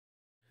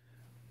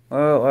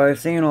Well, I've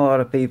seen a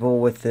lot of people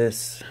with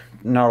this,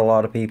 not a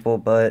lot of people,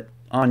 but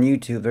on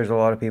YouTube there's a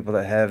lot of people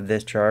that have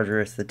this charger.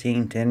 It's the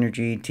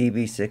Tenergy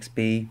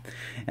TB6B,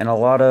 and a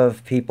lot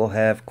of people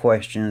have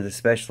questions,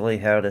 especially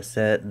how to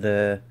set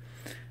the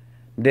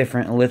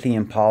different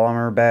lithium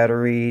polymer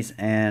batteries,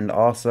 and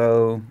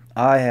also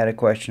I had a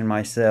question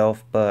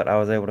myself, but I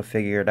was able to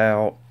figure it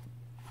out.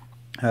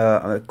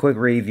 A quick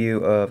review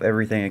of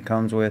everything it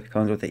comes with. It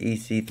comes with the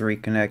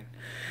EC3 Connect.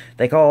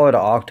 They call it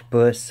an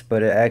octopus,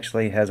 but it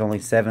actually has only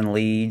 7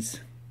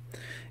 leads.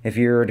 If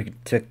you were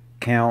to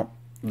count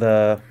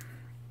the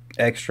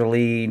extra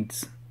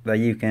leads that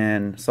you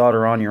can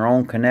solder on your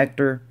own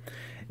connector,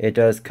 it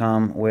does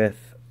come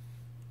with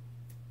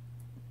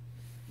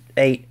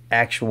 8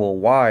 actual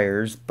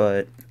wires,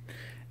 but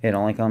it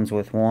only comes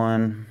with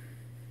 1.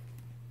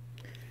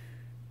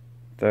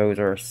 Those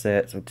are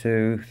set, so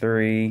 2,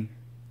 3,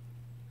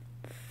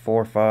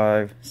 4,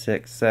 5,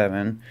 6,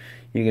 7.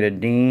 You get a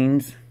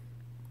Dean's,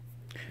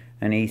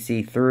 an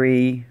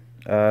EC3,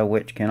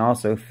 which can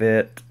also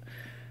fit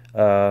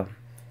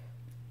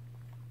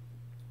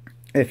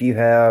if you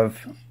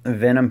have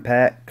Venom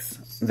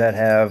packs that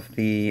have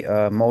the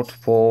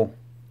multiple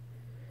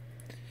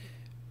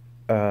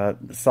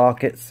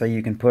sockets, so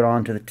you can put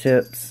onto the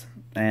tips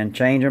and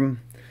change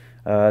them.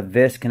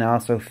 This can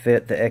also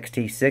fit the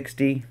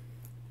XT60,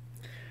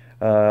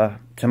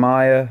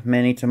 Tamiya,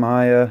 Mini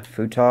Tamiya,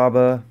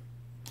 Futaba,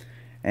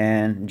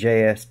 and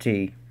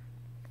JST.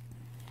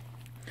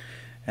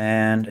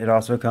 And it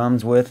also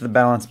comes with the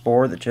balance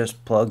board that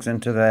just plugs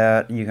into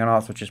that. You can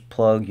also just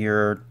plug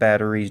your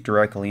batteries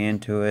directly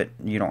into it.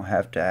 You don't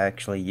have to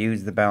actually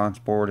use the balance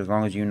board, as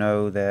long as you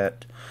know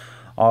that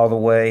all the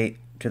way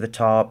to the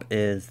top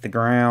is the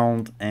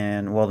ground,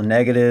 and well, the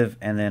negative,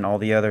 and then all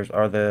the others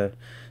are the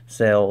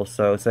cells.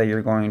 So say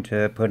you're going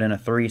to put in a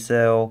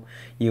 3-cell,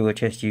 you would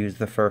just use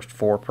the first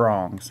 4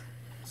 prongs.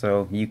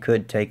 So you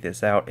could take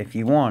this out if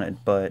you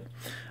wanted, but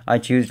I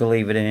choose to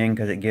leave it in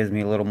because it gives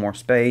me a little more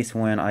space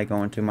when I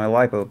go into my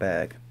LiPo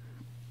bag.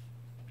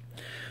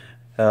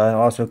 It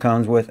also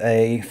comes with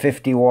a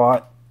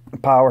 50-watt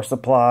power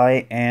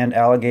supply and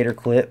alligator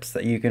clips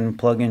that you can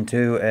plug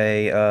into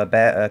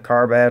a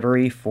car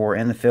battery for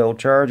in-the-field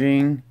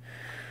charging.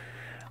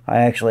 I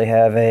actually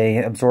have a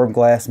absorbed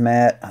glass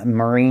matte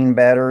marine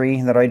battery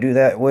that I do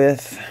that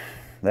with.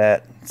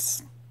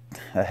 That's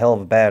a hell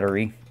of a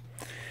battery.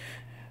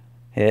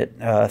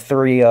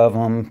 Three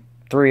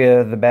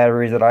of the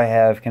batteries that I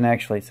have can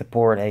actually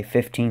support a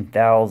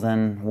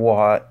 15,000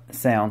 watt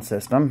sound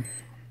system.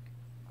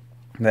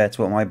 That's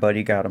what my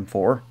buddy got them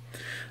for.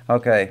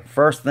 Okay,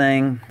 first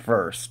thing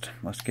first,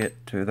 let's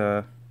get to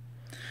the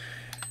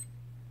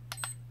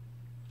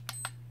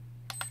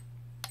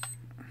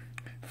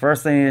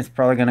first thing that's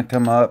probably going to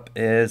come up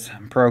is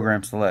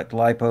program select,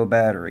 LiPo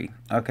battery.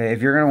 Okay,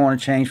 if you're going to want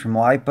to change from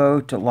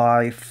LiPo to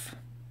Life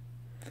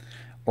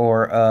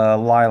or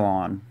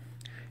Lylon,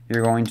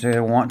 you're going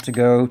to want to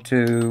go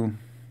to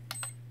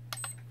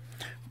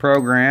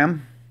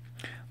Program,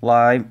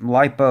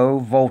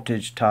 LiPo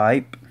voltage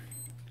type.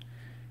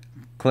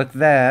 Click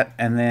that,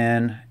 and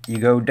then you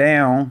go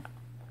down.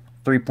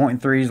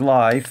 3.3 is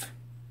Life,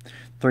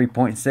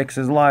 3.6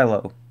 is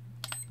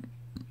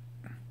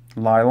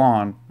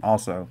Lylon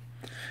also.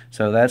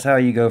 So that's how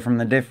you go from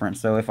the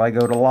difference. So if I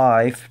go to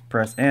Life,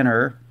 press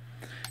enter.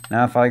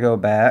 Now if I go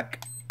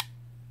back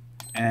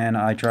and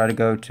I try to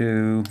go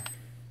to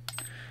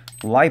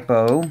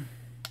LiPo,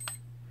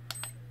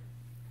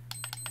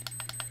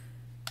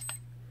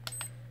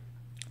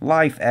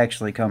 Life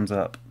actually comes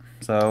up.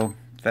 So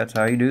that's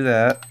how you do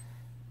that.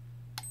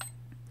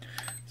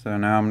 So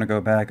now I'm going to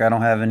go back. I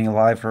don't have any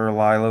Life or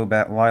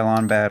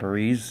Lylon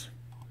batteries.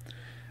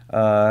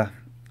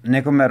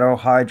 Nickel metal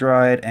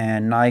hydride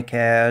and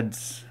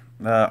NiCads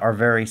are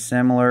very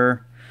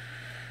similar,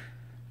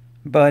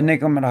 but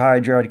nickel metal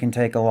hydride can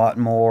take a lot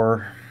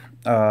more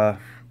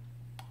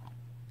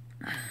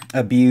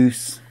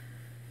abuse.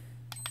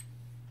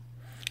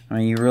 I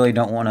mean, you really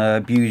don't want to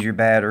abuse your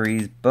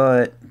batteries,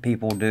 but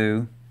people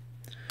do.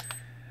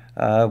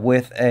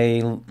 With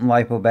a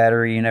LiPo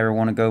battery, you never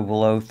want to go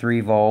below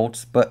 3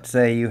 volts, but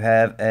say you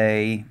have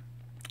a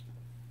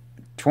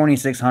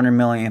 2600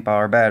 milliamp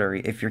hour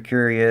battery. If you're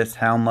curious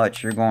how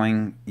much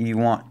you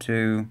want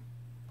to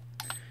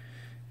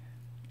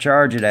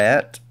charge it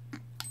at,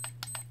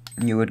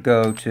 you would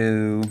go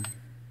to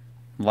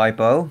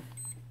LiPo.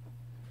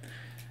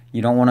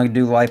 You don't want to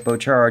do LiPo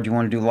charge, you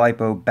want to do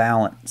LiPo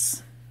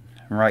balance.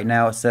 Right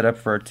now it's set up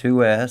for a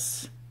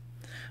 2S.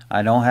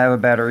 I don't have a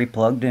battery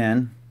plugged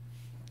in,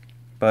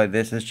 but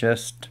this is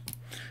just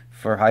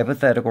for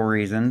hypothetical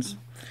reasons.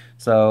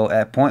 So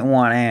at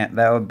 0.1 amp,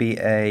 that would be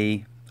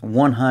a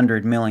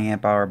 100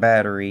 milliamp hour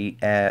battery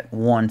at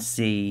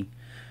 1C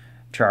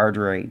charge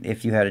rate.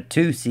 If you had a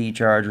 2C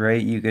charge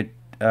rate, you could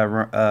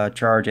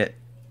charge at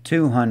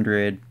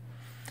 200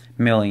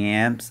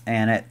 milliamps,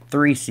 and at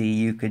 3C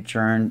you could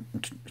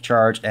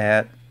charge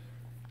at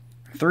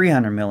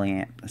 300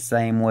 milliamp.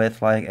 Same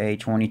with like a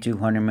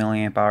 2200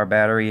 milliamp hour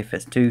battery. If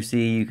it's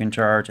 2C, you can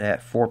charge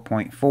at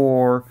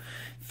 4.4.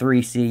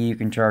 3C you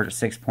can charge at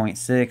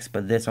 6.6,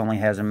 but this only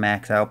has a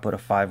max output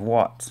of 5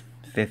 watts.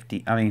 5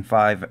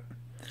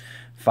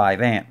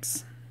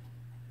 amps.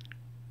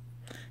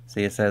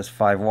 See, it says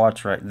 5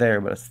 watts right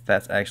there, but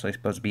that's actually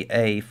supposed to be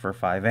A for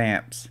 5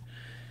 amps.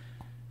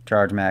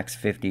 Charge max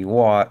 50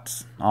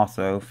 watts,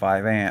 also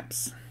 5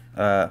 amps.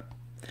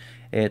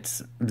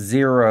 It's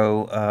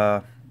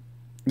 0.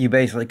 You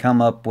basically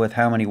come up with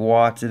how many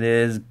watts it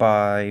is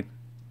by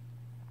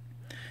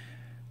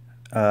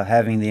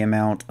having the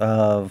amount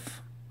of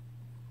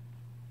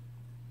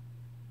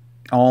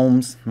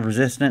ohms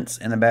resistance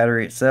in the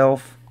battery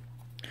itself.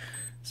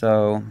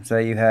 So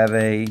say you have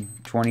a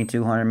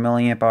 2200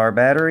 milliamp hour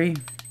battery,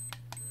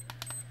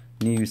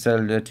 you set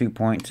it to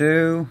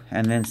 2.2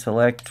 and then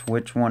select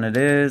which one it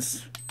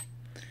is.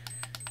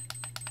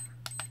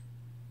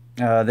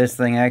 This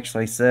thing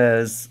actually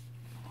says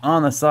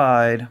on the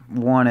side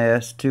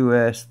 1S,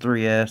 2S,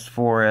 3S,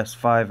 4S,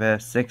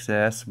 5S,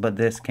 6S, but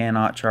this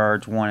cannot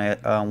charge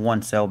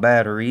one cell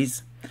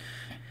batteries,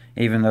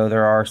 even though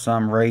there are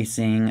some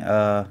racing.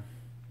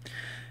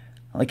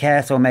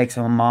 Castle makes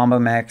a Mamba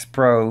Max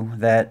Pro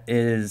that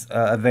is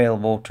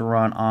available to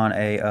run on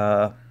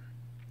a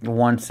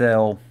one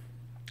cell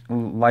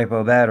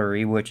LiPo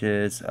battery, which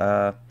is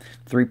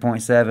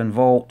 3.7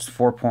 volts,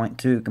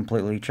 4.2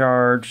 completely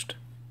charged.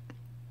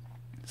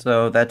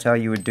 So that's how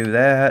you would do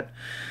that.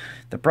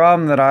 The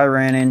problem that I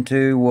ran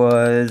into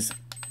was,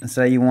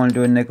 say you want to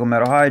do a nickel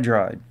metal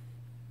hydride.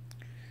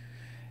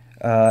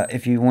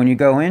 When you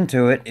go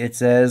into it, it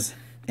says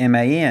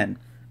MAN.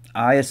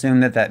 I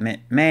assumed that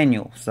meant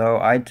manual, so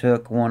I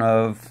took one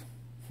of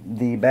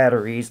the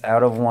batteries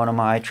out of one of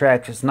my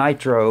Traxxas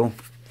Nitro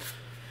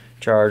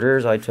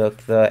chargers. I took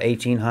the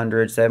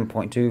 1800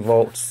 7.2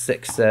 volts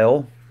 6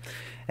 cell,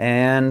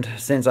 and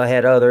since I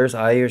had others,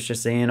 I was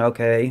just saying,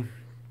 okay,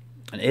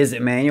 is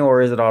it manual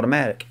or is it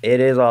automatic? It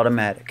is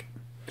automatic.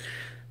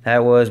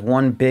 That was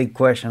one big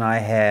question I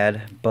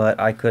had, but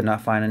I could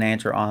not find an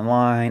answer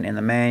online in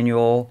the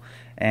manual,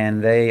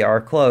 and they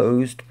are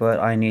closed, but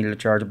I needed to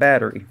charge a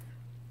battery.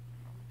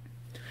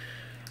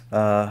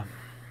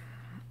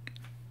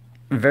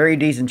 Very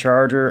decent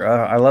charger.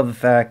 I love the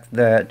fact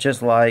that,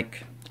 just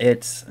like,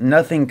 it's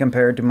nothing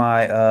compared to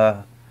my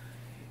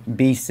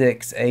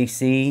B6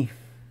 AC,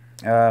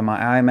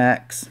 my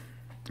IMAX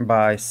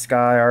by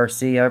Sky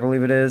RC, I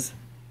believe it is,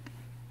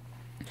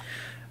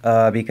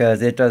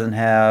 because it doesn't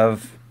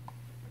have,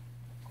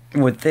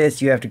 with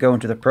this you have to go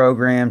into the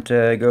program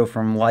to go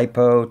from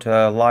LiPo to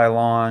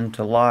Lylon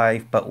to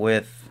Life, but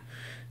with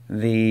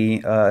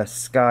the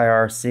Sky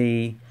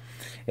RC,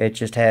 it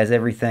just has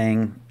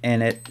everything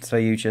in it, so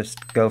you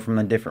just go from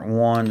the different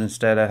ones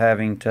instead of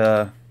having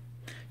to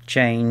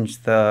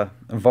change the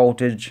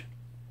voltage.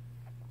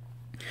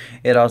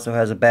 It also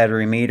has a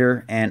battery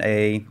meter and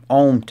a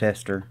ohm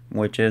tester,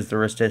 which is the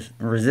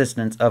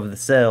resistance of the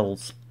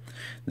cells.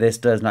 This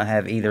does not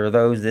have either of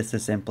those. This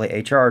is simply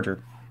a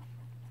charger.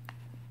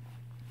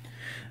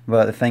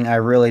 But the thing I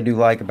really do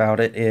like about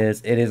it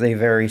is a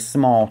very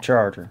small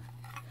charger,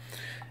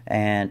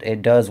 and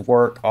it does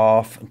work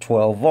off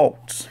 12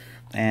 volts.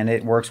 And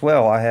it works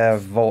well. I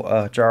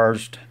have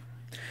charged.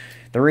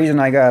 The reason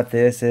I got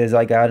this is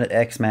I got an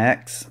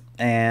X-Max,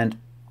 and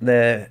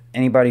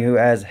anybody who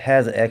has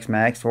an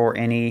X-Max or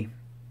any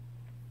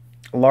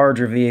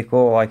larger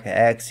vehicle like an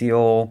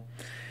Axial,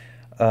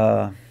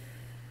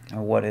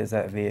 what is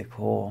that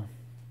vehicle?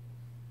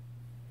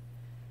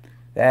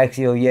 The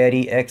Axial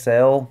Yeti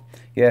XL.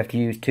 You have to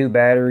use 2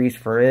 batteries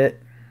for it.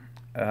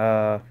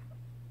 If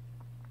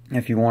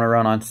you want to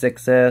run on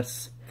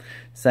 6S.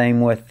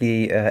 Same with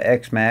the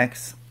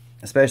X-Max,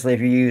 especially if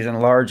you're using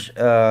large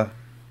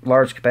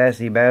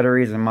capacity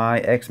batteries. In my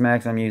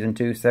X-Max, I'm using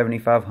 2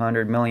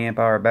 7500 milliamp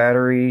hour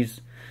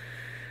batteries,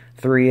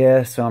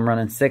 3S, so I'm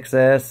running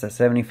 6S at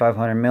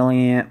 7500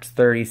 milliamps,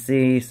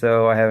 30C,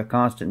 so I have a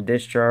constant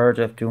discharge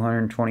of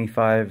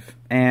 225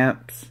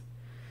 amps.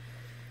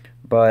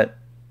 But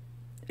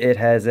it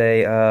has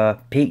a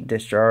peak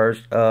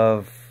discharge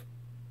of,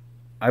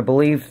 I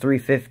believe,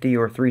 350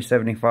 or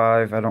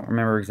 375. I don't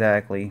remember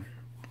exactly.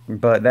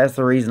 But that's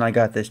the reason I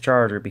got this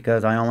charger,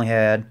 because I only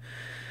had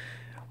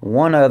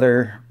one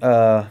other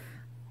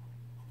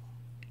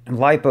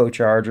LiPo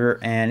charger,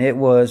 and it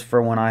was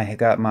for when I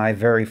got my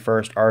very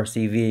first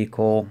RC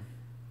vehicle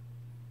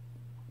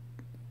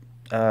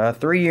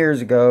 3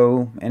 years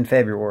ago in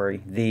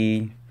February.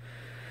 The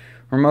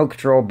remote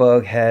control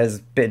bug has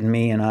bitten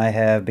me, and I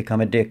have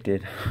become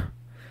addicted.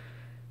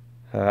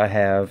 I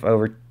have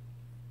over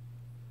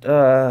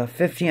about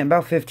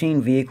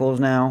 15 vehicles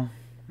now,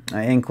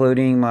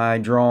 including my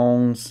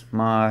drones,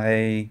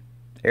 my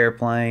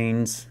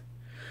airplanes,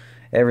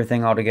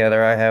 everything all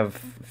together. I have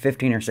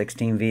 15 or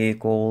 16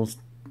 vehicles,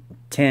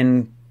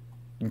 10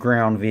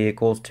 ground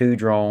vehicles, 3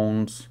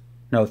 drones,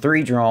 a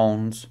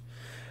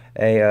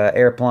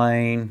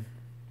airplane,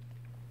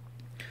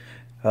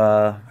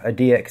 a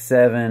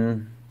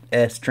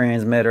DX7S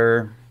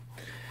transmitter,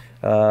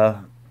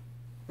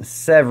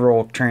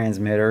 several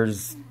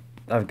transmitters.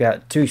 I've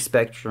got 2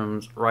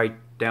 Spectrums right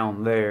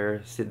down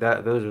there. See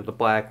that? Those are the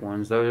black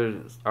ones.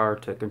 Those are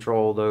to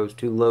control those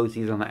two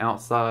locies on the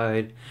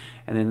outside,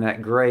 and then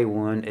that gray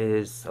one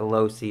is a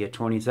loci at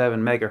 27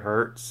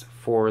 megahertz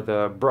for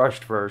the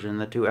brushed version.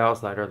 The two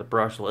outside are the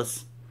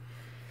brushless.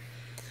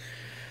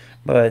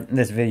 But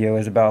this video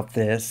is about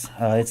this.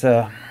 It's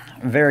a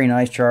very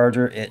nice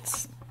charger.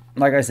 It's,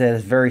 like I said,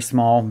 it's very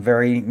small.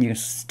 You can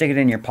stick it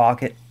in your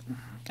pocket,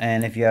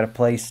 and if you had a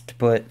place to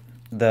put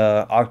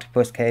the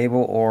octopus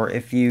cable, or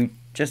if you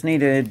just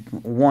needed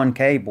one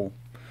cable,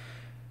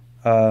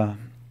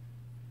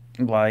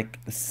 like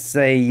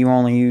say you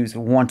only use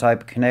one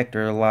type of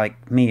connector,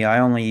 like me, I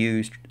only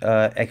used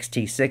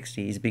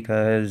XT60s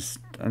because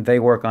they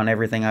work on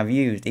everything I've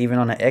used, even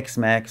on an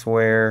XMAX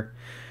where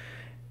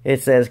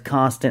it says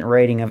constant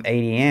rating of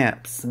 80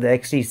 amps. The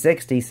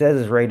XT60 says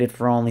it's rated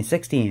for only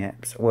 60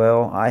 amps.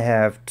 Well, I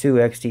have two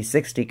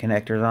XT60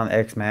 connectors on the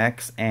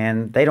XMAX,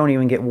 and they don't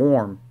even get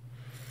warm.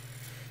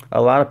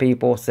 A lot of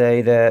people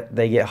say that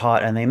they get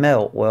hot and they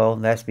melt. Well,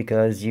 that's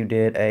because you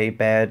did a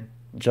bad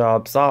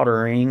job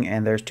soldering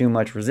and there's too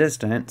much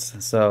resistance.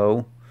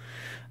 So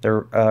the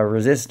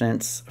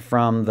resistance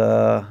from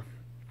the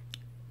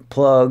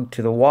plug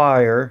to the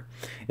wire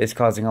is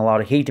causing a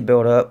lot of heat to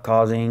build up,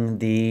 causing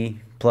the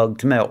plug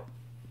to melt.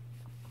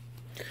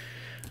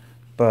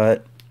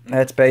 But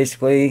that's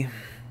basically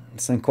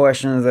some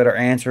questions that are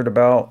answered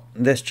about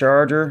this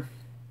charger.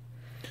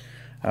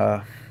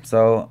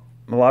 So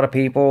a lot of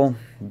people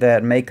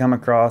that may come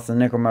across a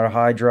nickel metal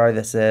hydride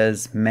that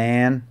says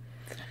MAN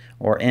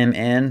or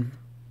MN,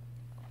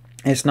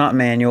 it's not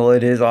manual,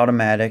 it is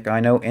automatic.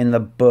 I know in the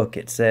book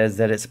it says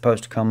that it's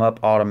supposed to come up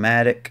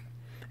automatic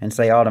and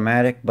say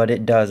automatic, but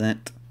it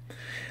doesn't.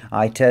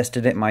 I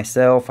tested it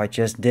myself, I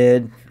just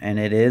did, and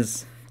it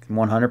is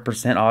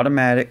 100%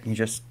 automatic. You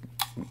just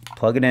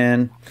plug it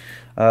in.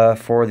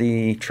 For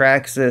the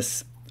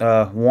Traxxas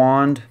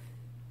wand,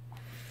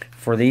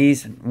 for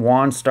these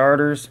wand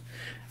starters,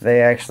 they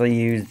actually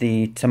use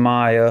the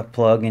Tamiya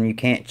plug, and you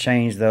can't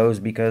change those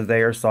because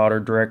they are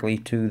soldered directly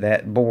to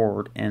that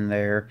board in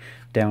there,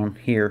 down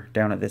here,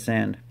 down at this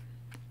end.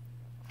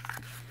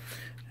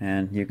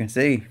 And you can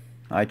see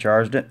I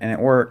charged it and it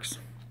works.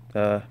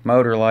 The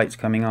motor light's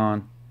coming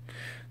on.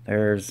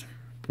 There's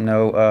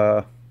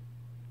no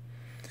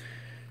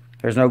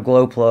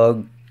glow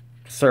plug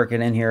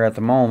circuit in here at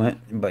the moment,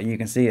 but you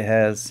can see it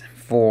has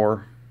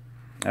four.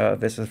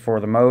 This is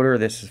for the motor,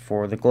 this is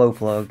for the glow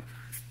plug.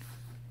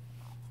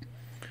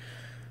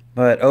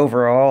 But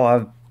overall,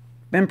 I've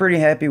been pretty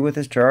happy with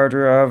this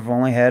charger. I've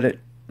only had it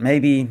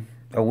maybe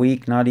a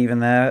week, not even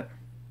that.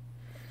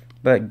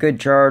 But good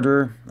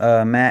charger.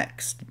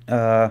 Max,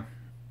 like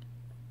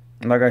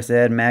I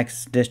said,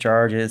 max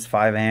discharge is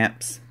 5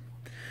 amps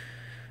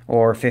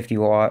or 50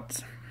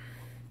 watts.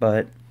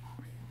 But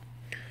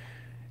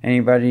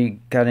anybody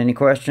got any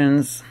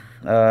questions,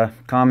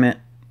 comment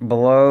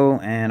below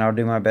and I'll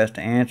do my best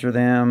to answer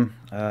them.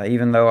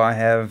 Even though I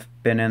have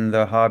been in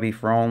the hobby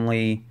for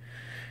only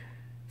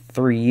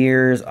 3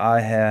 years,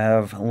 I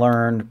have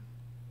learned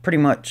pretty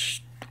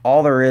much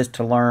all there is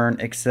to learn,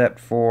 except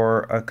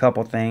for a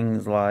couple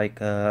things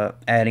like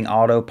adding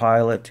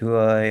autopilot to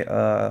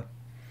a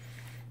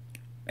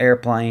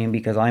airplane,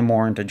 because I'm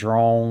more into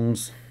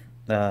drones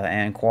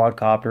and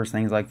quadcopters,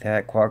 things like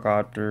that.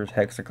 Quadcopters,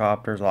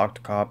 hexacopters,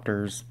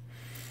 octocopters.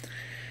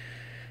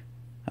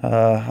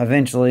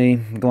 Eventually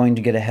going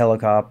to get a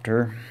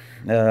helicopter.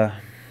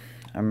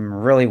 I'm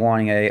really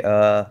wanting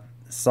a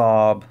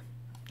Saab.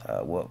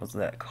 What was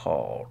that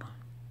called?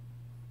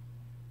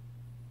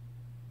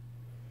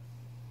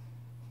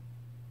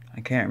 I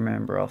can't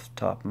remember off the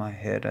top of my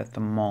head at the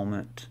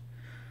moment,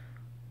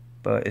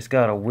 but it's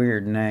got a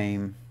weird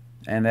name,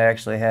 and they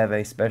actually have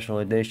a special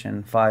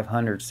edition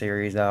 500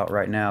 series out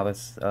right now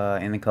that's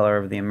in the color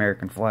of the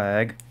American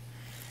flag.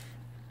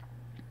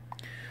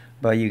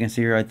 But you can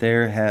see right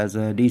there it has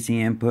a DC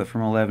input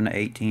from 11 to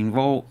 18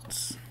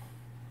 volts.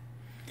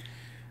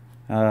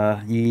 You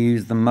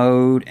use the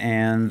mode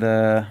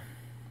and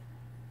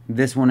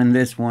this one and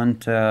this one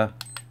to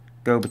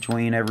go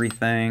between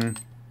everything,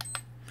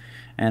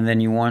 and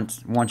then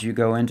once you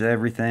go into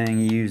everything,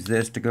 you use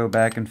this to go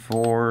back and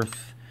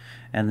forth,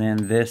 and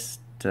then this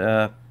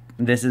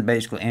is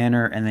basically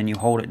enter, and then you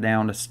hold it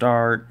down to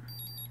start.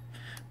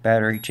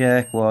 Battery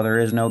check. Well, there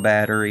is no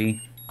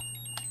battery,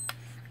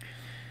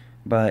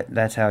 but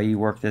that's how you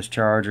work this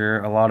charger.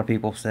 A lot of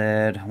people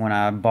said when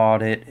I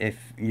bought it,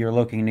 if you're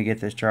looking to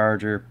get this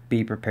charger,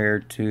 be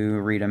prepared to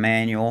read a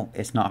manual.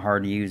 It's not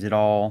hard to use at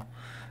all.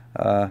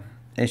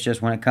 It's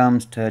just when it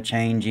comes to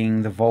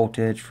changing the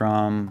voltage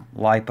from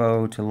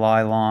LiPo to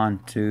Nylon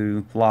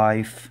to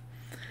Life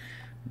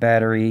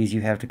batteries,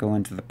 you have to go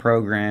into the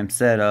program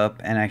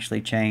setup and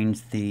actually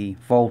change the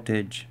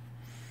voltage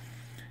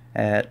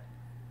at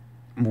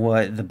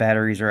what the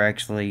batteries are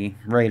actually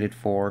rated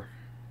for.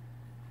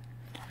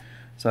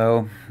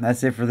 So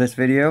that's it for this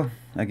video.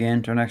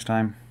 Again, till next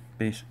time.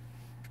 Peace.